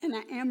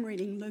And I am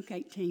reading Luke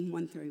 18,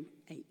 1 through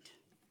 8.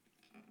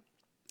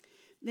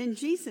 Then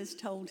Jesus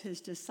told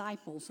his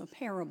disciples a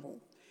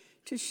parable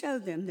to show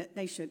them that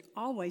they should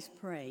always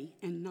pray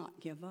and not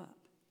give up.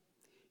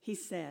 He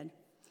said,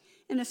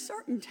 in a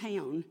certain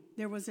town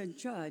there was a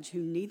judge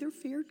who neither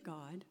feared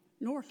God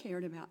nor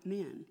cared about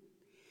men.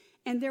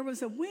 And there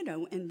was a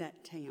widow in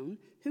that town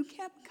who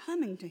kept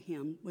coming to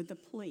him with the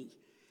plea,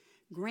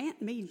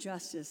 grant me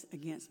justice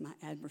against my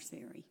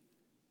adversary.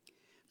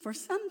 For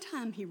some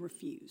time he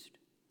refused,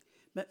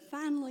 but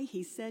finally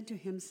he said to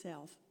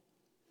himself,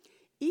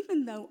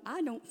 even though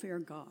I don't fear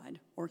God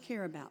or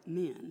care about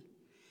men,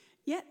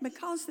 yet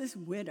because this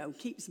widow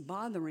keeps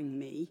bothering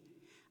me,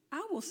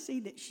 I will see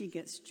that she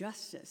gets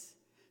justice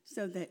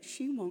so that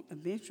she won't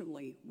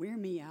eventually wear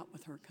me out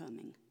with her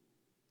coming.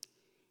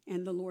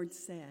 And the Lord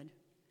said,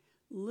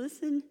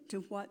 listen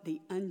to what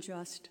the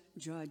unjust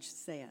judge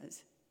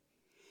says.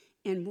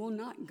 And will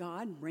not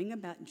God bring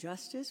about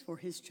justice for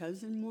his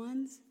chosen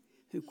ones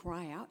who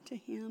cry out to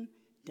him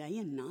day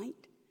and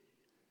night?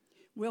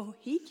 Will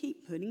he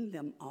keep putting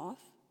them off?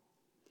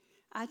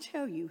 I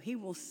tell you, he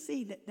will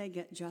see that they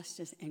get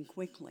justice and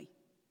quickly.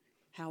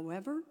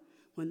 However,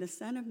 when the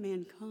Son of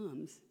Man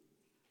comes,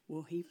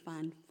 will he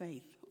find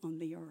faith on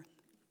the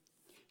earth?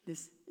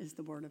 This is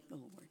the word of the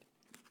Lord.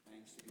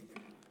 Thanks be to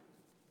God.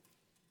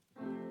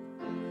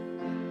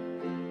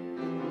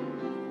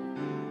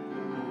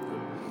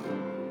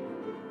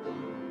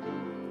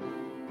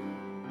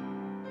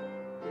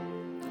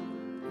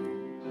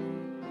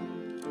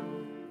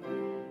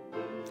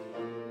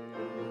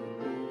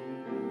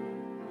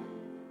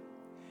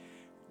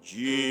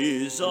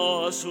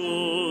 Jesus,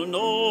 who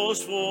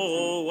knows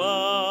full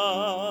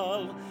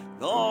well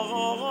the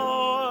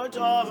heart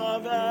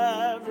of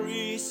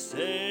every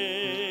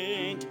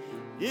saint,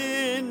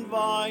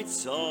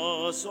 invites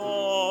us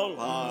all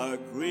our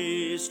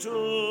griefs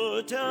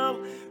to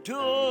tell,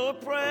 to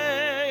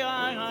pray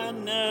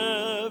and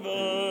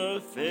never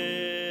faint.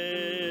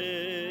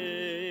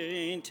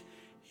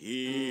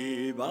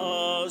 He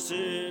bows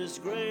his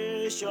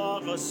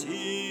gracious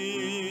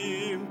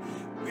hymn,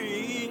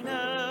 we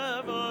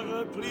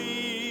never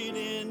plead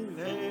in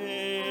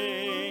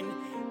vain.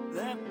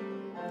 Then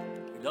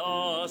let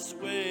us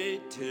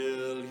wait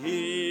till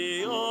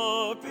he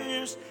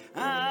appears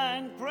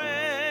and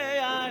pray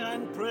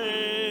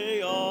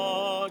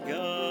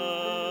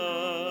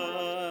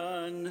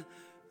again.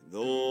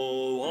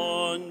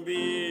 Though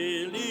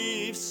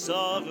unbelief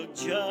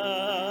suggest,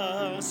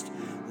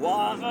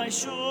 why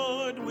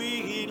should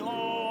we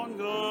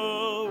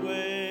longer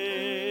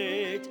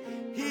wait?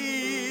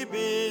 He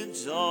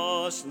bids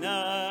us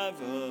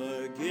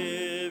never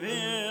give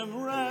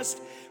him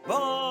rest,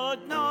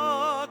 but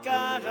knock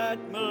at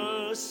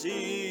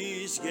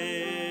mercy's gate.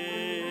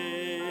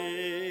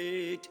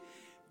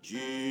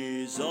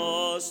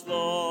 Jesus the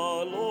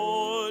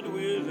Lord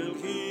will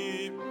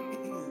keep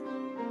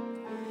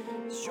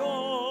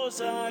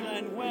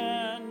chosen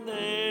when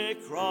they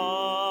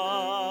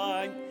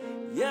cry,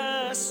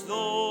 yes,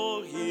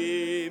 though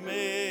he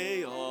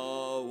may a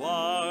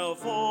while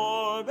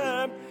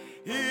forbear,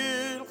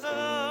 he'll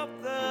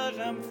help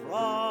them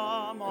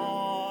from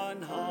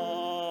on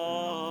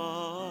high.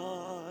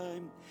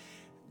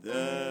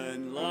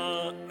 Then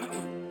listen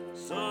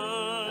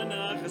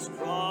his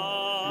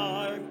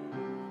cry,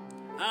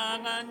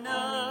 and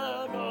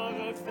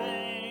never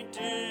faint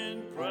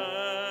in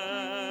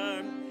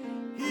prayer.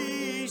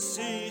 He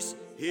sees,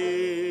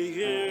 he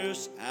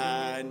hears,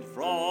 and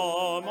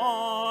from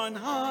on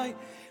high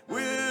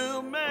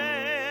will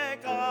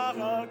make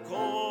our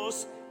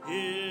course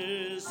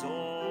his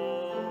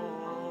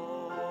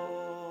own.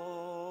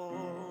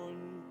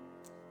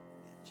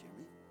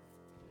 Jeremy?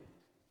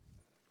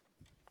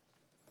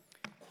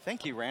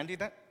 Thank you, Randy.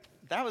 That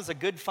was a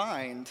good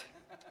find.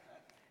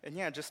 And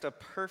yeah, just a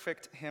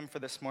perfect hymn for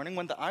this morning,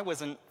 one that I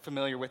wasn't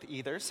familiar with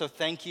either. So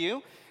thank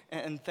you.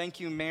 And thank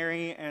you,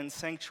 Mary and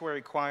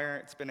Sanctuary Choir.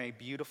 It's been a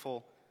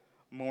beautiful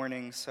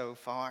morning so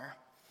far.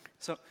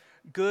 So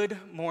good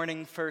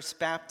morning, First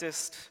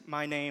Baptist.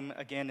 My name,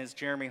 again, is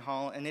Jeremy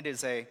Hall, and it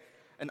is an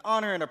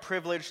honor and a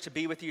privilege to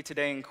be with you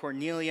today in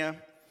Cornelia.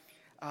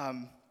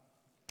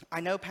 I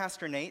know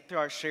Pastor Nate through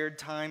our shared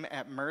time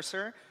at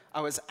Mercer.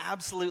 I was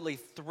absolutely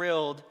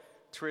thrilled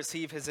to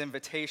receive his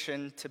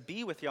invitation to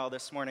be with y'all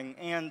this morning.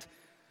 And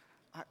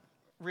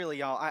really,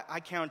 y'all, I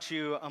count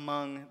you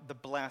among the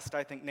blessed.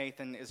 I think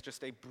Nathan is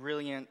just a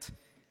brilliant,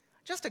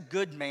 just a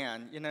good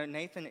man. You know,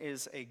 Nathan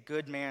is a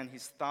good man.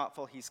 He's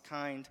thoughtful, he's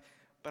kind,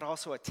 but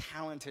also a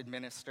talented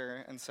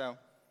minister. And so,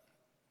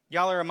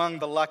 y'all are among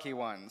the lucky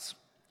ones.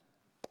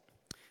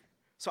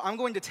 So I'm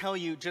going to tell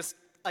you just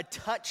a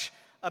touch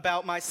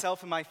about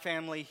myself and my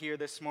family here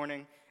this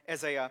morning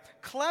as a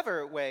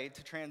clever way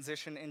to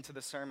transition into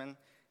the sermon.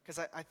 Because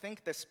I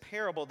think this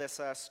parable, this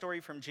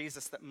story from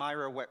Jesus that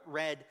Myra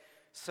read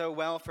so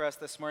well for us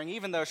this morning,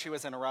 even though she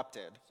was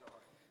interrupted.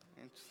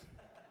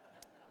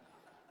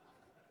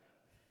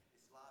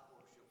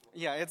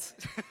 Yeah,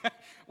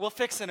 we'll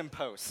fix it in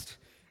post.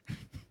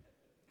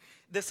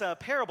 This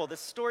parable,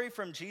 this story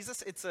from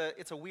Jesus,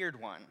 it's a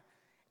weird one.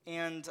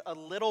 and a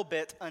little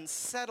bit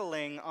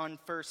unsettling on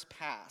first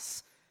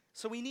pass.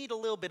 So we need a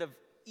little bit of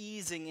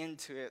easing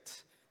into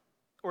it,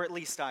 or at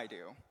least I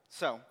do.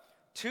 So,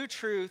 2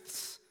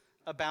 truths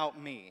about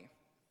me.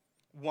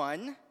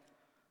 1,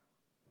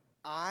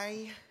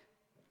 I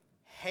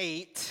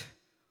hate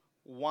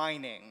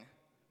whining.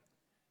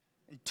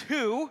 And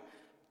 2,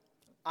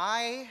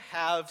 I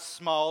have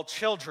small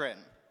children.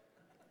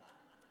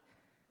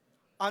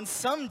 On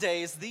some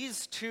days,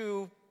 these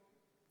 2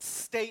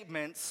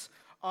 statements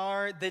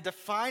are the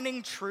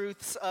defining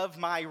truths of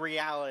my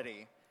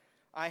reality.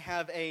 I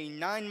have a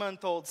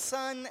 9-month-old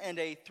son and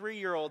a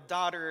 3-year-old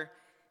daughter,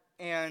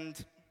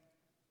 and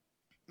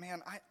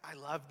man, I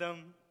love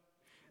them.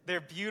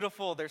 They're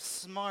beautiful, they're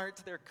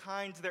smart, they're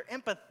kind, they're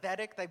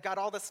empathetic. They've got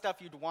all the stuff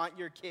you'd want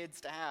your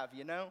kids to have,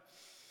 you know?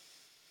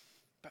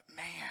 But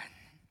man,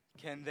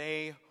 can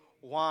they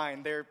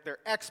whine. They're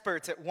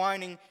experts at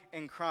whining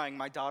and crying.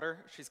 My daughter,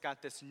 she's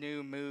got this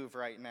new move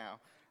right now.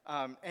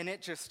 And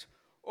it just,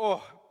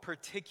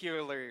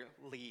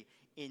 particularly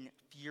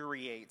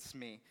infuriates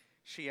me.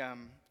 She,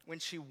 when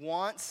she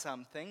wants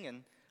something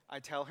and I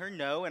tell her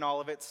no in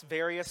all of its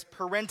various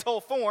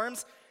parental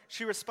forms,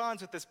 she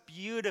responds with this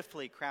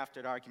beautifully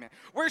crafted argument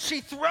where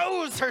she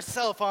throws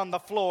herself on the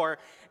floor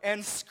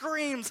and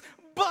screams,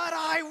 "But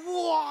I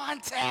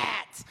want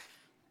it!"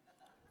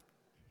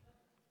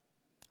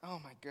 Oh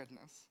my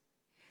goodness.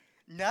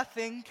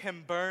 Nothing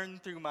can burn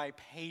through my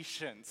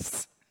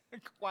patience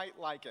quite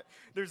like it.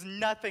 There's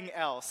nothing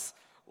else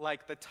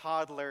like the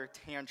toddler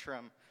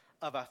tantrum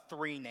of a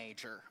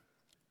three-nager.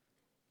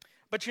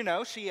 But you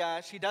know, she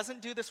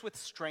doesn't do this with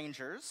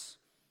strangers.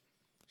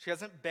 She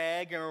doesn't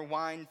beg or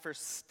whine for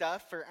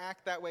stuff or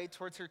act that way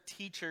towards her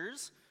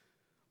teachers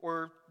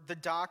or the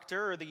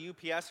doctor or the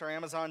UPS or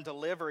Amazon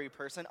delivery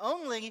person,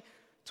 only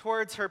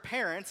towards her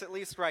parents, at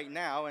least right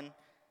now. And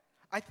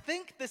I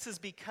think this is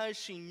because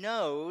she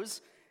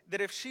knows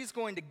that if she's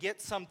going to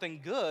get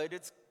something good,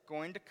 it's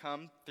going to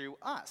come through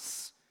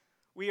us.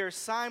 We are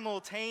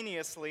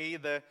simultaneously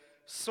the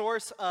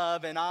source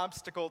of and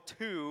obstacle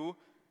to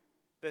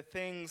the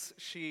things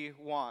she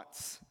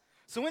wants.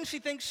 So when she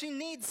thinks she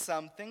needs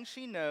something,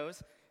 she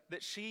knows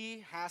that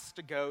she has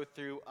to go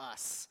through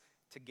us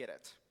to get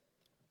it.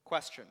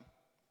 Question: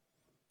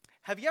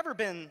 have you ever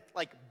been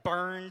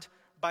burned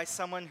by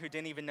someone who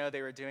didn't even know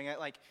they were doing it?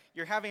 Like,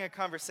 you're having a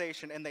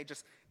conversation and they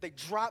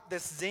drop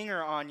this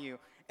zinger on you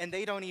and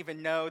they don't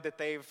even know that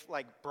they've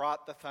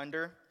brought the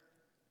thunder.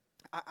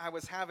 I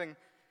was having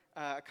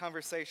a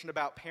conversation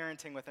about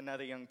parenting with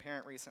another young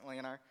parent recently,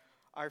 and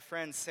our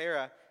friend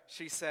Sarah,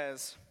 she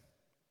says,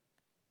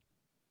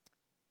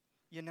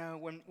 you know,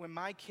 when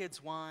my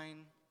kids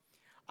whine,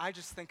 I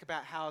just think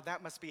about how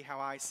that must be how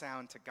I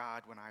sound to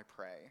God when I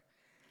pray.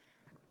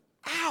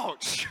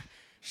 Ouch!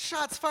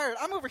 Shots fired.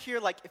 I'm over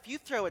here if you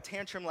throw a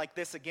tantrum like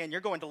this again,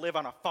 you're going to live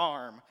on a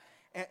farm.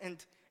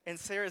 And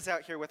Sarah's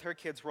out here with her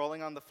kids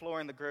rolling on the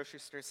floor in the grocery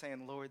store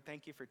saying, Lord,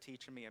 thank you for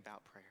teaching me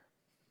about prayer.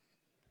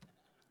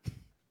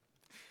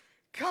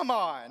 Come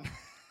on.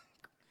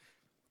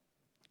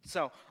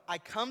 So I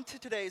come to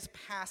today's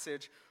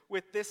passage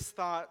with these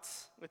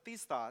thoughts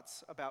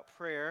about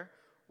prayer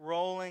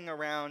rolling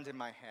around in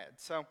my head.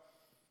 So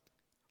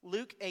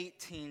Luke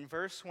 18,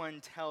 verse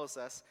 1 tells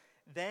us,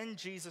 then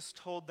Jesus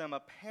told them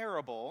a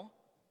parable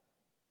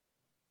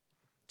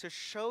to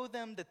show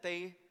them that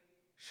they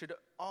should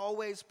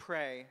always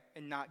pray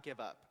and not give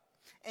up.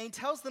 And he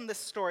tells them this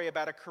story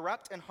about a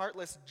corrupt and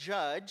heartless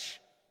judge.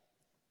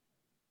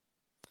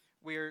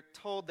 We're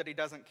told that he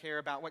doesn't care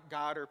about what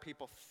God or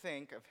people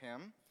think of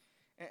him.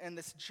 And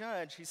this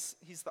judge,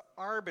 he's the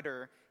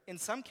arbiter. In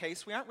some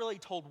case, we aren't really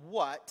told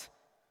what,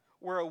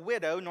 where a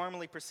widow,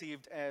 normally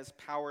perceived as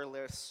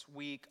powerless,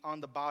 weak,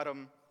 on the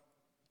bottom,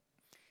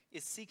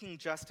 is seeking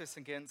justice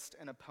against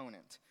an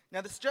opponent.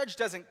 Now, this judge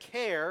doesn't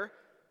care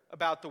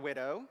about the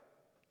widow,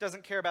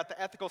 doesn't care about the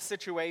ethical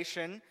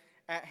situation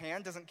at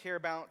hand, doesn't care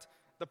about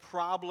the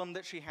problem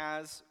that she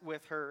has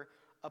with her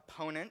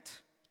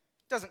opponent,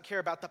 doesn't care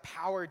about the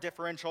power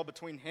differential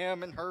between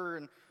him and her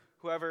and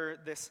whoever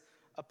this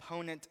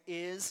opponent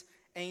is,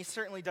 and he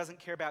certainly doesn't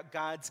care about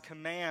God's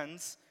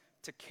commands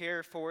to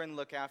care for and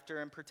look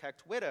after and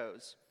protect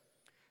widows.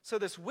 So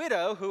this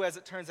widow, who as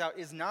it turns out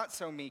is not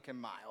so meek and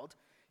mild,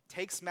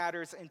 takes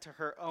matters into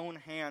her own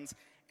hands,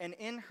 and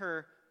in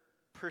her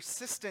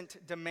persistent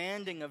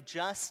demanding of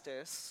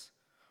justice,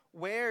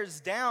 wears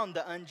down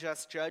the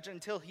unjust judge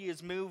until he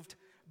is moved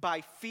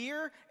by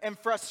fear and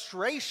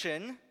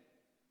frustration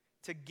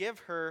to give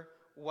her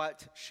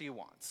what she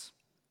wants.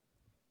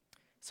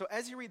 So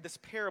as you read this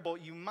parable,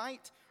 you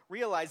might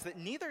realize that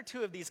neither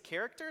two of these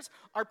characters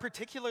are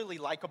particularly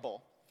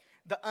likable.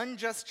 The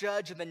unjust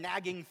judge and the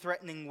nagging,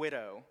 threatening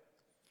widow.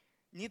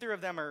 Neither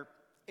of them are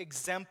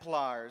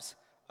exemplars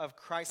of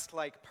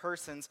Christ-like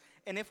persons.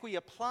 And if we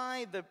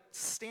apply the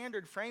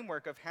standard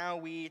framework of how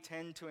we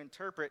tend to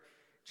interpret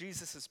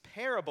Jesus'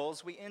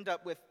 parables, we end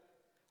up with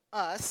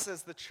us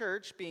as the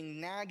church being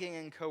nagging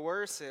and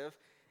coercive,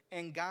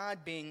 and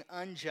God being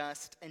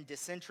unjust and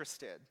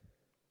disinterested.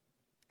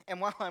 And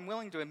while I'm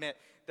willing to admit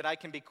that I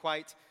can be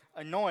quite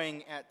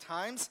annoying at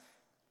times.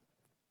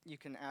 You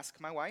can ask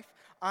my wife.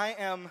 I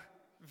am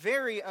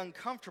very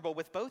uncomfortable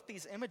with both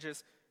these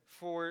images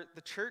for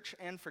the church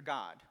and for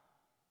God.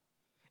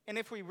 And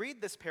if we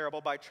read this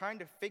parable by trying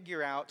to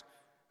figure out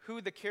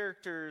who the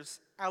characters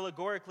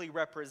allegorically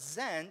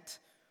represent,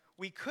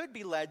 we could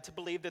be led to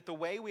believe that the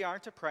way we are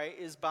to pray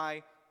is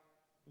by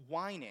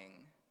whining,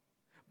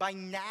 by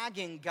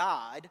nagging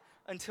God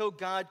until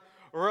God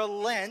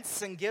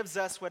relents and gives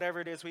us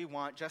whatever it is we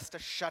want just to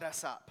shut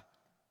us up.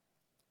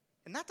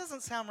 And that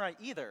doesn't sound right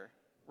either,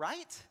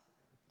 right?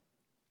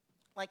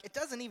 Like, it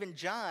doesn't even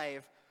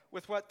jive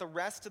with what the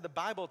rest of the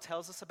Bible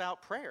tells us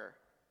about prayer.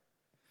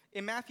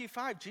 In Matthew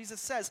 5,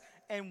 Jesus says,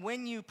 and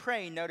when you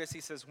pray, notice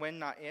he says when,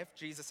 not if.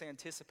 Jesus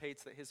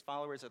anticipates that his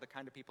followers are the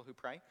kind of people who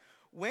pray.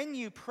 When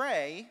you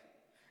pray,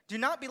 do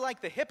not be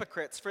like the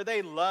hypocrites, for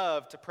they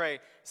love to pray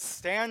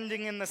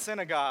standing in the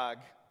synagogue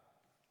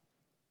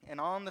and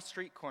on the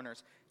street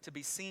corners to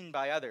be seen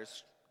by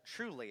others.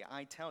 Truly,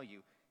 I tell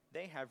you,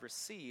 they have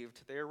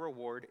received their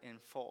reward in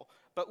full.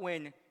 But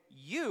when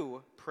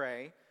you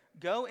pray,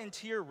 go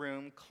into your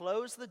room,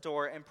 close the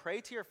door, and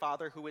pray to your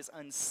Father who is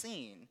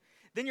unseen.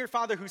 Then your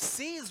Father who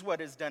sees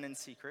what is done in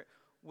secret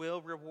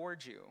will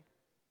reward you.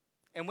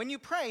 And when you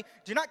pray,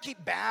 do not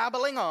keep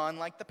babbling on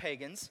like the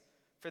pagans,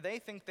 for they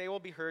think they will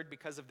be heard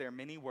because of their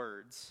many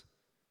words.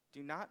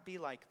 Do not be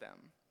like them,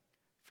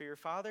 for your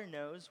Father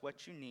knows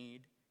what you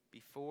need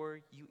before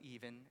you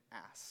even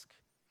ask.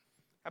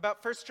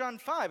 About 1 John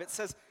 5, it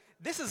says,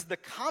 this is the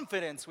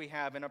confidence we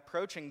have in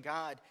approaching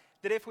God,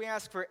 that if we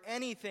ask for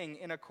anything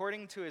in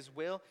according to his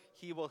will,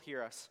 he will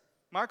hear us.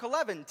 Mark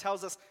 11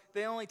 tells us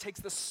that it only takes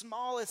the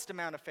smallest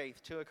amount of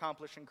faith to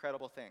accomplish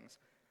incredible things.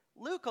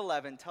 Luke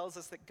 11 tells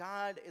us that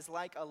God is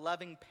like a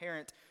loving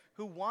parent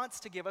who wants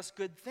to give us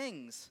good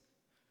things.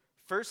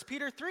 1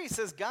 Peter 3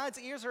 says God's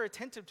ears are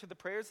attentive to the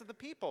prayers of the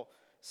people.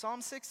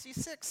 Psalm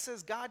 66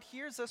 says God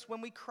hears us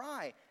when we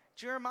cry.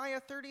 Jeremiah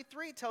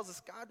 33 tells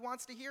us God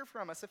wants to hear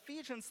from us.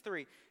 Ephesians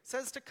 3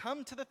 says to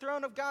come to the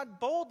throne of God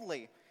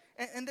boldly.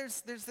 And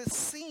there's this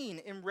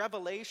scene in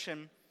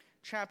Revelation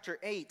chapter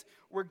 8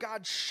 where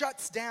God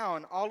shuts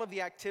down all of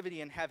the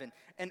activity in heaven.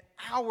 An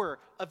hour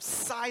of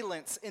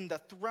silence in the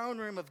throne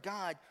room of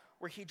God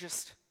where he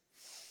just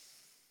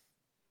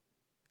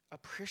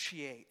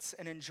appreciates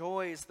and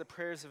enjoys the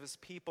prayers of his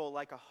people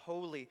like a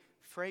holy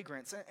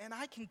fragrance. And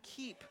I can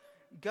keep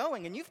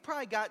going. And you've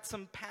probably got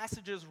some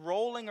passages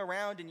rolling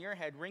around in your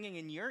head, ringing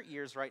in your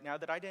ears right now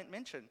that I didn't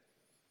mention.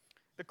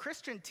 The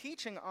Christian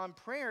teaching on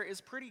prayer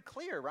is pretty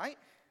clear, right?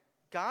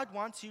 God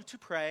wants you to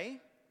pray.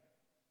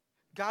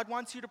 God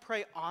wants you to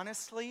pray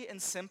honestly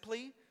and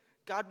simply.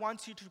 God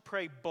wants you to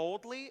pray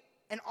boldly.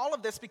 And all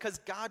of this because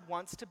God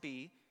wants to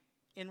be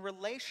in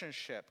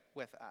relationship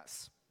with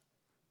us.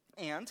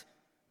 And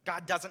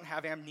God doesn't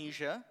have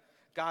amnesia.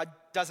 God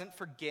doesn't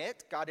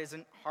forget. God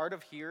isn't hard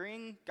of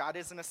hearing. God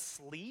isn't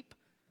asleep.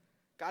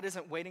 God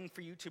isn't waiting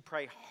for you to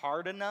pray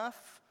hard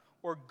enough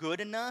or good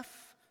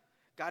enough.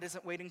 God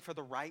isn't waiting for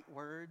the right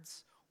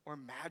words or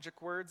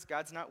magic words.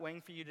 God's not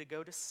waiting for you to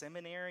go to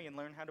seminary and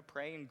learn how to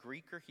pray in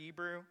Greek or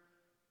Hebrew.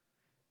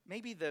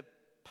 Maybe the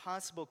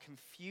possible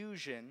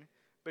confusion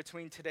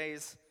between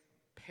today's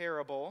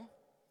parable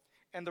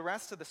and the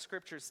rest of the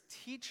scripture's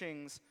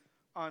teachings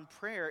on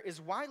prayer is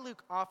why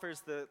Luke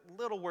offers the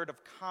little word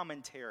of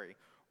commentary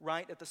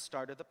right at the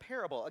start of the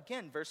parable.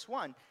 Again, verse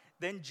 1,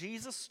 then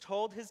Jesus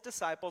told his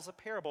disciples a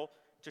parable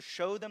to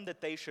show them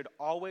that they should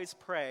always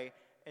pray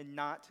and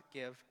not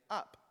give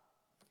up.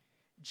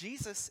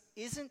 Jesus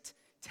isn't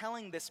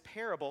telling this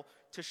parable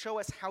to show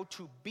us how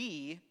to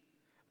be,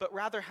 but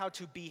rather how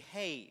to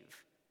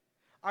behave.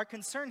 Our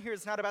concern here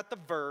is not about the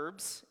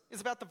verbs,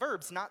 it's about the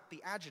verbs, not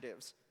the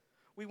adjectives.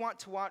 We want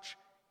to watch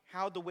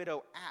how the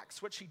widow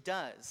acts, what she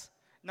does.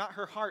 Not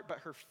her heart, but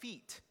her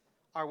feet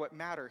are what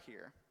matter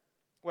here.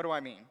 What do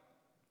I mean?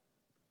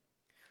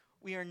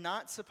 We are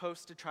not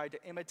supposed to try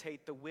to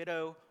imitate the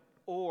widow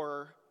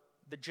or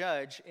the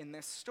judge in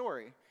this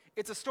story.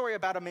 It's a story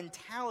about a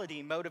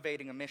mentality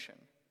motivating a mission.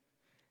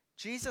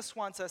 Jesus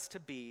wants us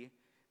to be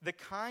the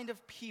kind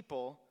of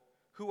people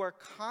who are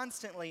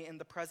constantly in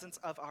the presence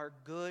of our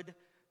good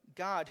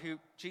God, who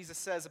Jesus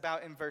says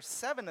about in verse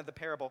 7 of the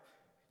parable.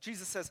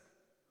 Jesus says,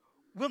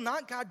 will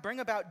not God bring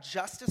about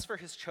justice for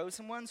his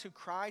chosen ones who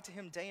cry to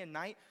him day and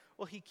night?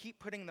 Will he keep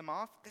putting them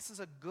off? This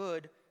is a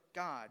good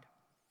God.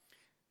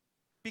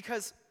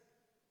 Because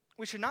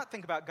we should not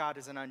think about God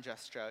as an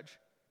unjust judge,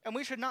 and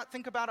we should not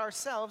think about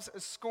ourselves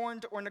as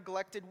scorned or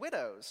neglected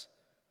widows.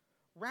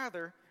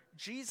 Rather,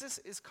 Jesus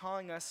is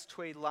calling us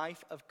to a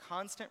life of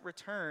constant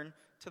return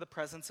to the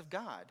presence of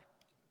God.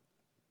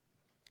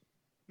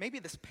 Maybe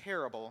this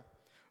parable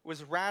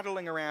was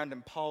rattling around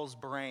in Paul's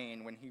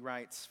brain when he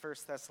writes 1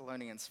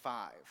 Thessalonians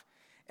 5.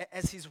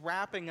 As he's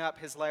wrapping up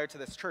his letter to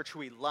this church,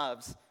 who he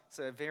loves, it's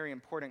a very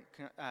important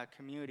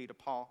community to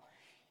Paul,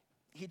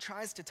 he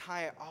tries to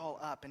tie it all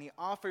up, and he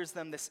offers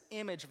them this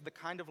image of the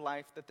kind of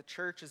life that the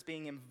church is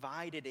being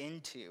invited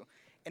into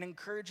and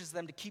encourages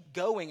them to keep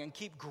going and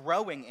keep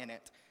growing in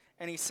it.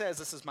 And he says,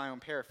 this is my own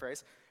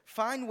paraphrase,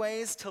 Find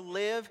ways to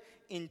live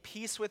in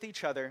peace with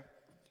each other.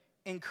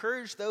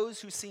 Encourage those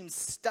who seem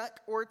stuck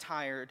or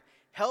tired.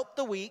 Help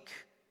the weak.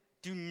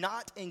 Do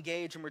not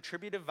engage in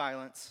retributive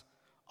violence.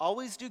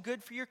 Always do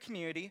good for your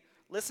community.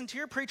 Listen to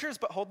your preachers,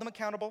 but hold them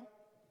accountable.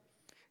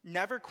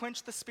 Never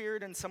quench the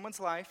spirit in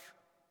someone's life.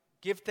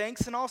 Give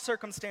thanks in all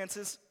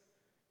circumstances.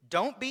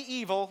 Don't be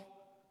evil.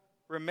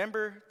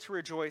 Remember to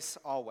rejoice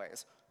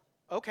always.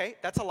 Okay,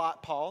 that's a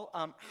lot, Paul.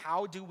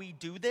 How do we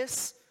do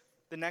this?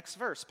 The next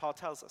verse, Paul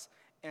tells us,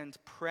 and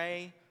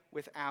pray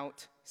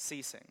without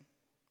ceasing.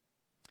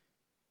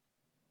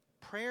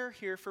 Prayer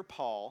here for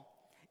Paul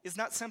is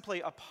not simply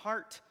a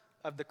part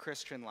of the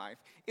Christian life.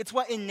 It's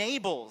what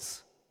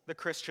enables the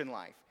Christian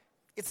life.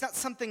 It's not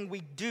something we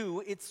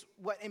do. It's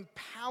what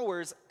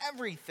empowers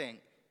everything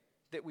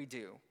that we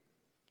do.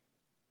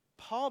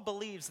 Paul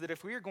believes that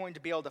if we are going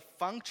to be able to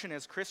function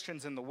as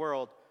Christians in the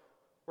world,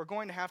 we're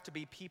going to have to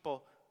be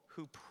people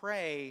who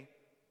pray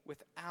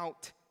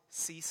without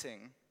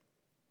ceasing.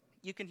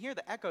 You can hear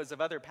the echoes of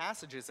other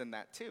passages in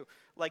that too,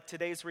 like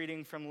today's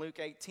reading from Luke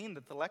 18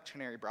 that the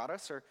lectionary brought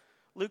us, or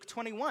Luke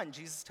 21,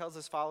 Jesus tells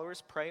his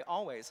followers, pray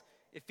always.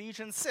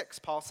 Ephesians 6,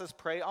 Paul says,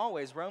 pray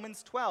always.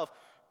 Romans 12,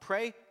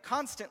 pray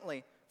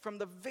constantly. From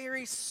the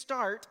very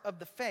start of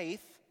the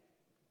faith,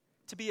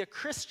 to be a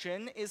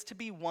Christian is to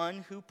be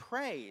one who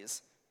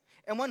prays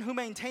and one who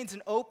maintains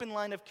an open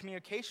line of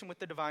communication with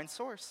the divine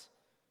source.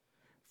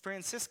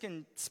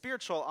 Franciscan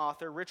spiritual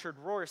author Richard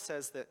Rohr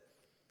says that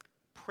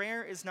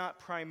prayer is not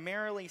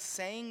primarily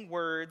saying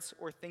words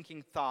or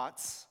thinking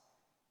thoughts,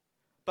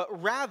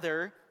 but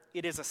rather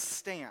it is a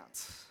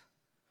stance,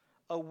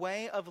 a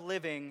way of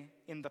living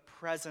in the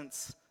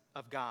presence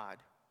of God.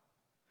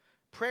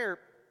 Prayer,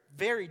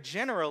 very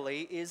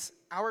generally, is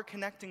our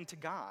connecting to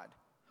God.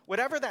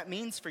 Whatever that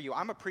means for you.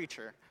 I'm a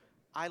preacher.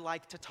 I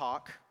like to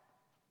talk.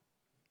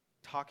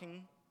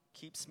 Talking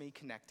keeps me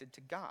connected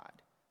to God.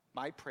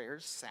 My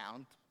prayers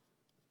sound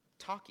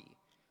talky.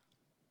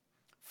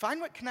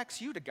 Find what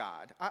connects you to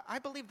God. I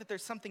believe that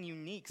there's something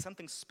unique,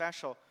 something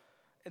special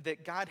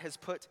that God has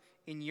put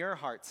in your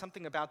heart,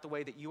 something about the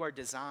way that you are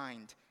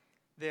designed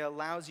that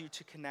allows you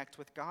to connect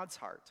with God's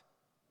heart.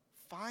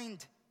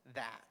 Find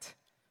that.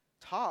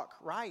 Talk,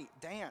 write,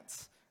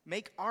 dance,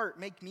 make art,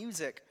 make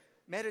music,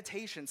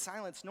 meditation,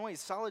 silence, noise,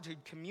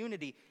 solitude,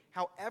 community.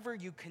 However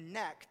you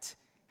connect,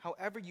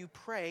 however you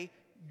pray,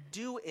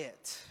 do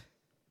it.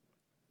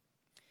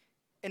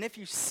 And if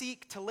you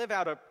seek to live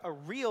out a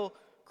real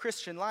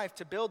Christian life,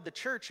 to build the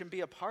church and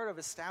be a part of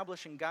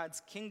establishing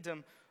God's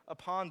kingdom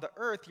upon the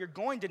earth, you're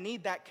going to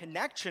need that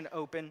connection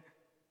open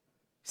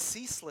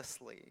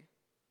ceaselessly.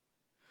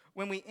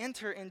 When we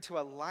enter into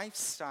a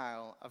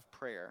lifestyle of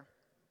prayer,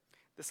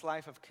 this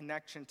life of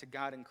connection to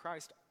God in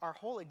Christ, our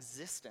whole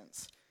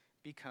existence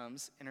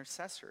becomes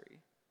intercessory.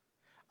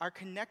 Our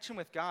connection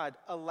with God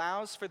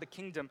allows for the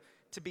kingdom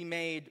to be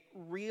made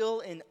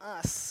real in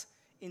us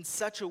in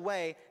such a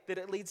way that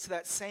it leads to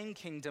that same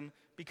kingdom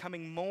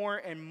becoming more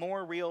and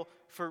more real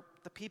for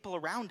the people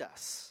around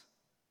us.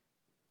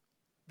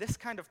 This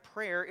kind of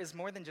prayer is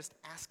more than just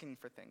asking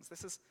for things.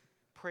 This is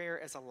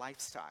prayer as a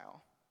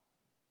lifestyle.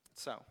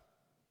 So,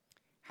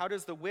 how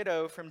does the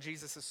widow from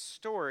Jesus'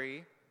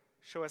 story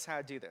show us how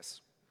to do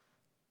this?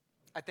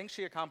 I think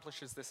she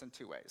accomplishes this in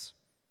two ways.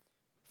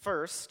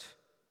 First,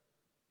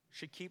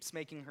 she keeps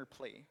making her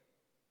plea.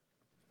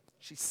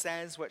 She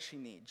says what she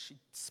needs. She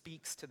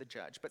speaks to the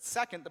judge. But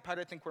second, the part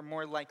I think we're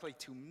more likely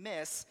to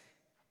miss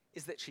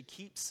is that she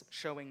keeps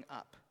showing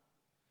up.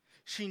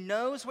 She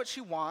knows what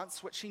she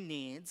wants, what she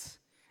needs,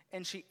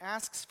 and she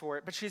asks for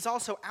it, but she's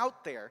also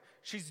out there.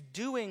 She's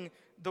doing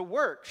the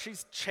work.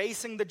 She's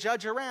chasing the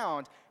judge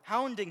around,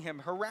 hounding him,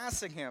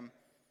 harassing him.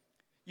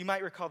 You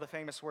might recall the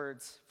famous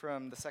words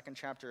from the second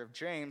chapter of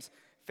James,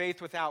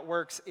 faith without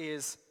works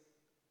is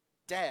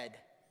dead.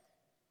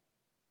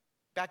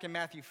 Back in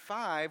Matthew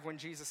 5, when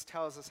Jesus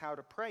tells us how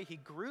to pray, he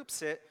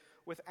groups it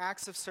with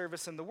acts of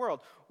service in the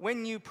world.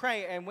 When you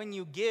pray and when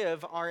you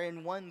give are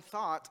in one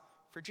thought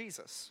for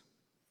Jesus.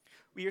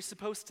 We are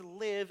supposed to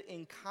live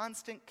in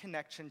constant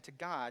connection to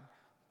God,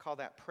 call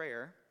that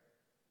prayer.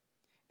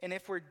 And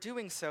if we're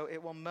doing so,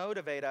 it will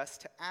motivate us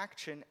to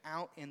action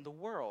out in the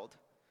world.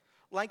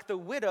 Like the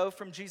widow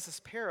from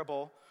Jesus'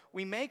 parable,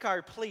 we make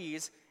our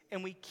pleas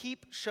and we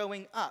keep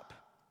showing up.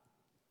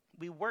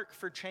 We work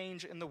for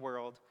change in the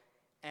world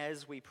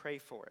as we pray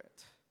for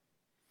it.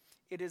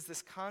 It is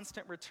this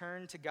constant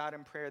return to God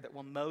in prayer that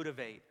will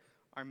motivate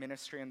our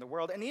ministry in the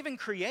world and even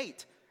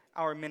create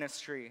our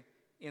ministry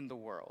in the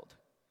world.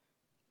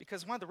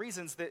 Because one of the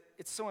reasons that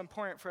it's so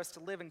important for us to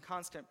live in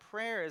constant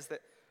prayer is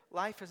that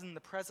life is in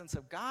the presence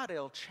of God.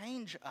 It'll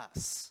change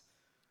us.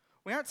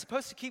 We aren't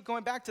supposed to keep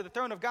going back to the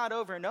throne of God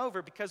over and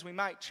over because we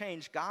might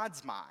change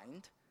God's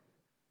mind.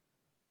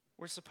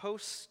 We're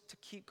supposed to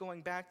keep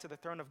going back to the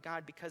throne of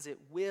God because it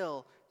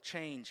will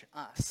change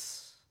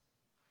us.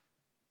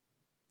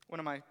 One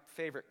of my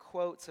favorite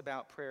quotes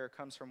about prayer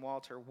comes from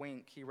Walter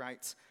Wink. He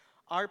writes,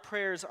 "Our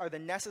prayers are the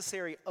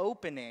necessary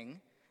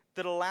opening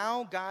that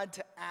allow God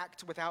to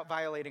act without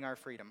violating our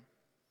freedom.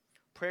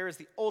 Prayer is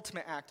the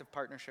ultimate act of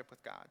partnership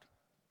with God.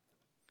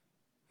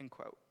 End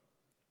quote.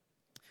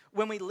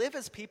 When we live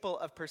as people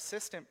of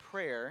persistent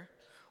prayer,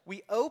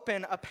 we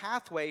open a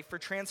pathway for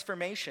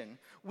transformation.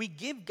 We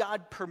give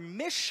God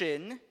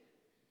permission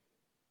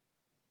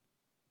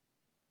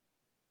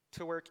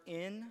to work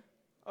in,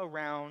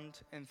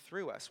 around, and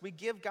through us. We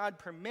give God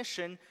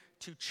permission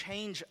to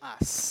change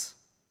us.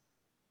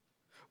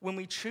 When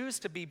we choose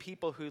to be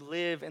people who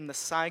live in the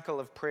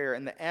cycle of prayer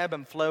and the ebb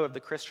and flow of the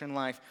Christian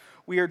life,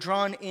 we are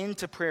drawn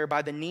into prayer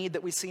by the need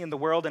that we see in the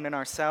world and in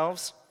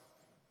ourselves,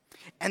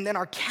 and then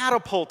are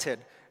catapulted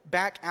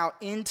back out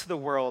into the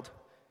world,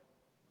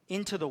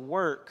 into the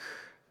work,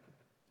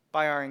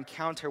 by our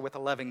encounter with a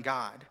loving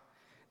God.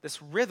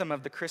 This rhythm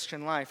of the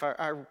Christian life,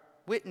 our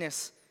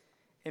witness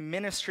in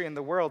ministry in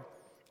the world,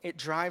 it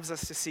drives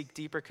us to seek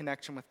deeper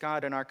connection with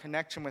God, and our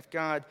connection with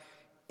God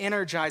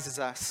energizes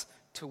us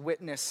to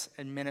witness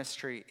and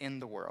ministry in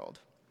the world.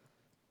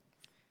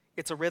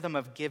 It's a rhythm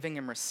of giving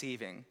and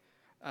receiving,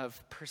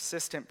 of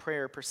persistent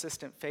prayer,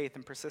 persistent faith,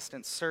 and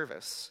persistent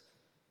service.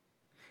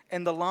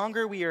 And the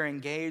longer we are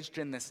engaged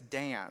in this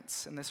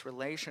dance, in this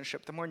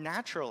relationship, the more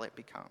natural it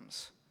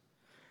becomes.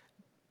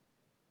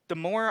 The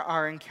more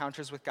our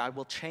encounters with God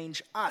will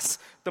change us,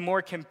 the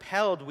more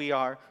compelled we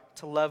are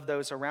to love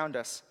those around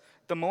us.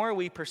 The more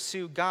we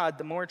pursue God,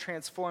 the more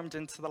transformed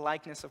into the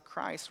likeness of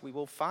Christ we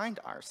will find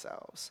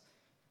ourselves.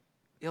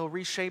 It'll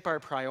reshape our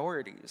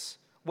priorities,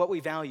 what we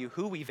value,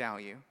 who we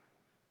value.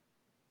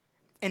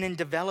 And in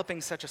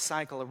developing such a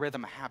cycle, a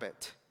rhythm, a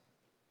habit,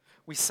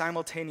 we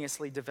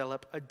simultaneously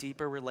develop a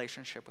deeper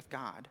relationship with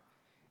God.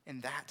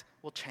 And that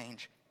will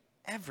change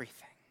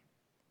everything.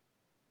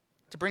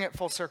 To bring it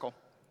full circle,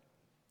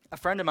 a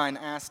friend of mine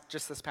asked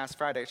just this past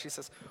Friday, she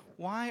says,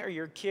 "Why are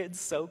your kids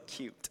so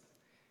cute?"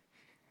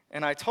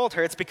 And I told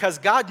her it's because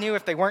God knew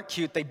if they weren't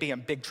cute, they'd be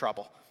in big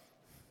trouble.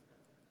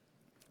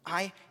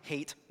 I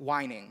hate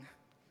whining,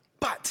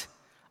 but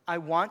I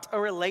want a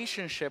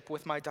relationship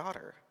with my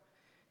daughter.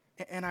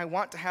 And I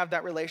want to have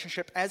that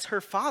relationship as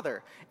her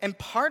father. And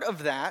part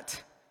of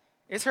that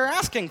is her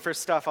asking for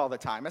stuff all the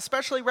time,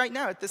 especially right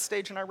now at this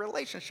stage in our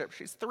relationship.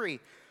 She's 3.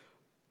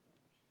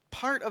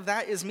 Part of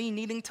that is me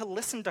needing to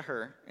listen to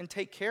her and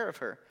take care of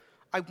her.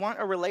 I want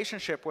a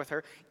relationship with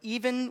her,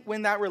 even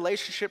when that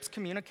relationship's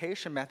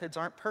communication methods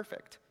aren't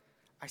perfect.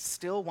 I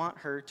still want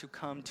her to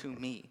come to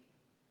me.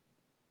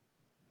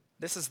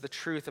 This is the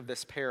truth of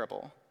this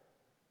parable.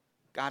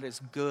 God is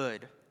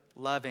good,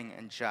 loving,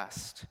 and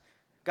just.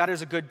 God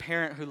is a good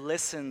parent who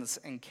listens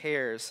and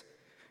cares.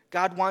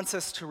 God wants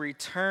us to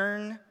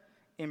return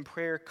in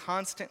prayer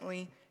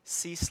constantly,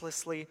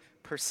 ceaselessly,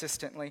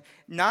 persistently,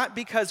 not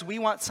because we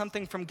want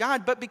something from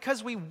God, but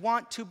because we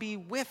want to be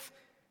with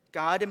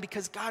God and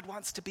because God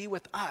wants to be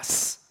with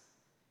us.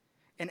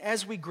 And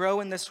as we grow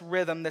in this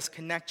rhythm, this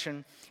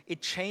connection,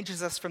 it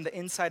changes us from the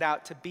inside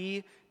out to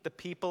be the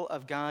people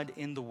of God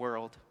in the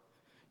world,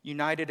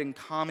 united in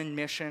common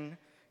mission,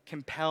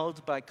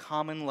 compelled by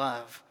common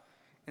love,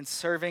 and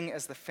serving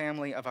as the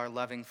family of our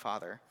loving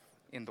Father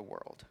in the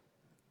world.